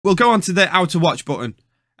We'll go on to the how to watch button.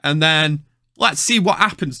 And then let's see what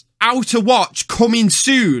happens. How to watch coming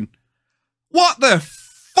soon. What the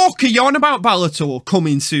fuck are you on about, Bellator?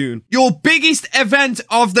 Coming soon. Your biggest event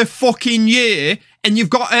of the fucking year, and you've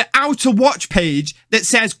got an how to watch page that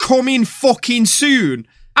says coming fucking soon.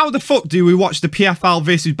 How the fuck do we watch the PFL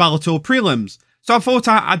versus Bellator prelims? So I thought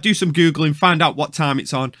I'd do some Googling, find out what time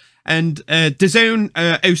it's on. And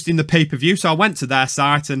DAZN hosting the pay-per-view, so I went to their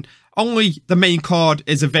site, and only the main card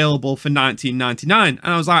is available for $19.99. And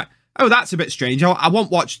I was like, oh, that's a bit strange. I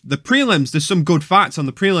won't watch the prelims. There's some good fights on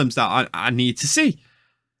the prelims that I need to see.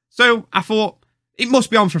 So I thought, it must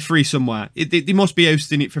be on for free somewhere. They must be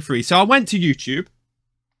hosting it for free. So I went to YouTube.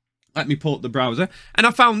 Let me pull up the browser. And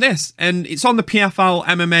I found this. And it's on the PFL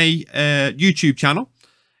MMA YouTube channel.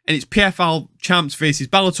 And it's PFL Champs versus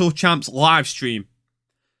Bellator Champs live stream.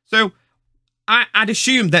 So I'd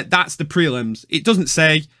assume that that's the prelims. It doesn't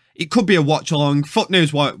say. It could be a watch along. Fuck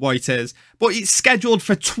knows what it is. But it's scheduled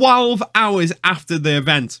for 12 hours after the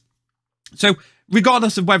event. So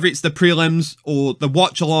regardless of whether it's the prelims or the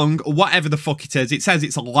watch along or whatever the fuck it is, it says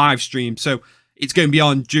it's a live stream. So it's going to be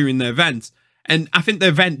on during the event. And I think the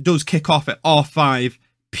event does kick off at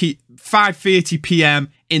 5:30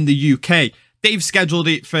 p.m. in the UK. They've scheduled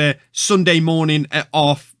it for Sunday morning at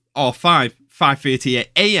 5:30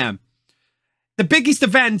 a.m. The biggest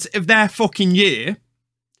event of their fucking year,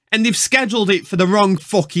 and they've scheduled it for the wrong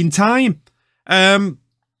fucking time. Some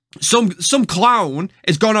clown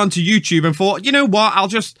has gone onto YouTube and thought, you know what?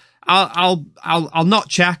 I'll not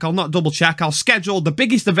check. I'll not double check. I'll schedule the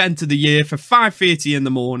biggest event of the year for 5:30 in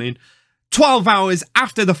the morning, 12 hours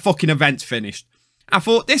after the fucking event's finished. I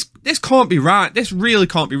thought, this can't be right. This really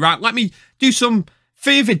can't be right. Let me do some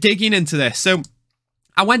further digging into this. So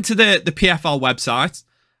I went to the PFL website,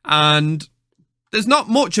 and there's not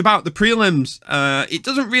much about the prelims. It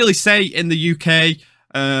doesn't really say in the UK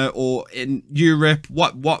or in Europe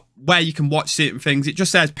where you can watch certain things. It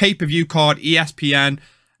just says pay-per-view card, ESPN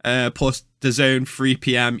plus DAZN 3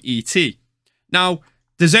 p.m. ET. Now,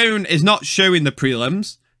 DAZN is not showing the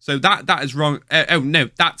prelims, so that is wrong. Oh no,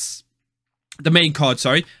 that's the main card,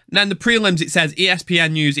 sorry. And then the prelims, it says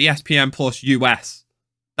ESPN News, ESPN plus US.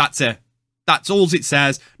 That's it. That's all it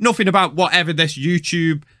says. Nothing about whatever this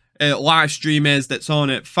YouTube live stream is that's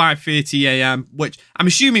on at 5:30 a.m, which I'm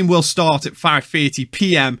assuming will start at 5:30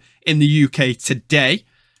 p.m. in the UK today.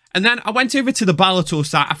 And then I went over to the Bellator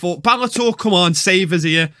site. I thought, Bellator, come on, save us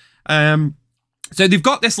here. So they've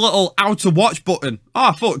got this little how to watch button. Oh,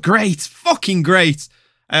 I thought, great, fucking great.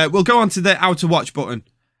 We'll go on to the how to watch button,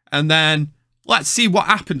 and then let's see what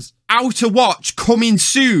happens. How to watch coming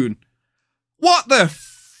soon. What the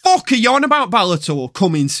fuck are you on about, Bellator?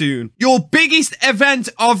 Coming soon. Your biggest event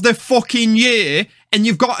of the fucking year, and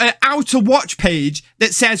you've got an how to watch page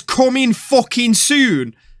that says coming fucking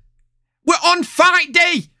soon. We're on fight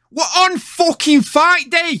day. We're on fucking fight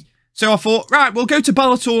day. So I thought, right, we'll go to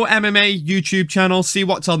Bellator MMA YouTube channel, see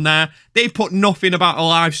what's on there. They put nothing about a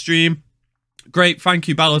live stream. Great, thank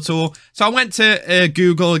you, Bellator. So I went to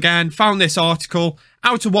Google again, found this article,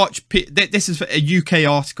 how to watch, this is a UK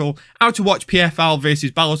article, how to watch PFL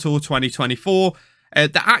versus Bellator 2024.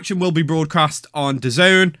 The action will be broadcast on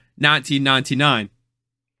DAZN, $19.99,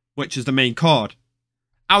 which is the main card.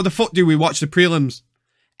 How the fuck do we watch the prelims?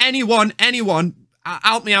 Anyone,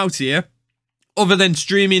 help me out here, other than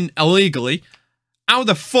streaming illegally. How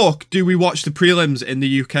the fuck do we watch the prelims in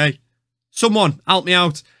the UK? Someone, help me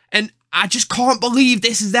out. And I just can't believe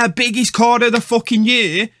this is their biggest card of the fucking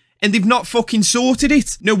year, and they've not fucking sorted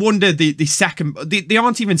it. No wonder they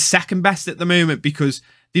aren't even second best at the moment, because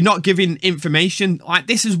they're not giving information. Like,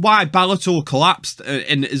 this is why Bellator collapsed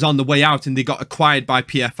and is on the way out, and they got acquired by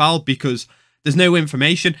PFL, because there's no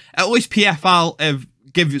information. At least PFL have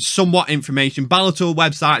given somewhat information. Bellator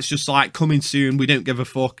website's just like, coming soon, we don't give a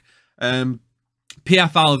fuck.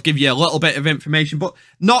 PFL will give you a little bit of information, but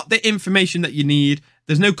not the information that you need.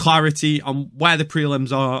 There's no clarity on where the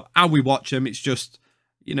prelims are, how we watch them. It's just,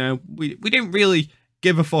 you know, we don't really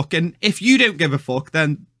give a fuck. And if you don't give a fuck,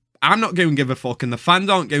 then I'm not going to give a fuck, and the fans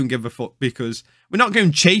aren't going to give a fuck, because we're not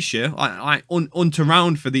going to chase you like hunt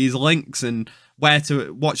around for these links and where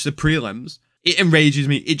to watch the prelims. It enrages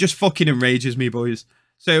me. It just fucking enrages me, boys.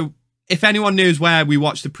 So if anyone knows where we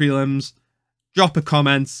watch the prelims, drop a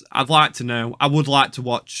comment. I'd like to know. I would like to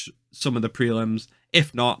watch some of the prelims.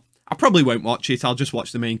 If not, I probably won't watch it. I'll just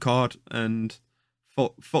watch the main card, and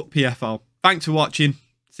fuck PFL. Thanks for watching.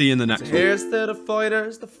 See you in the next one. Here's to the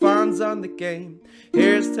fighters, the fans and the game.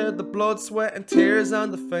 Here's to the blood, sweat and tears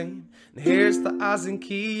and the fame. And here's to Az and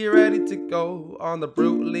Key, ready to go on the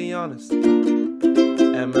brutally honest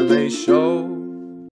MMA show.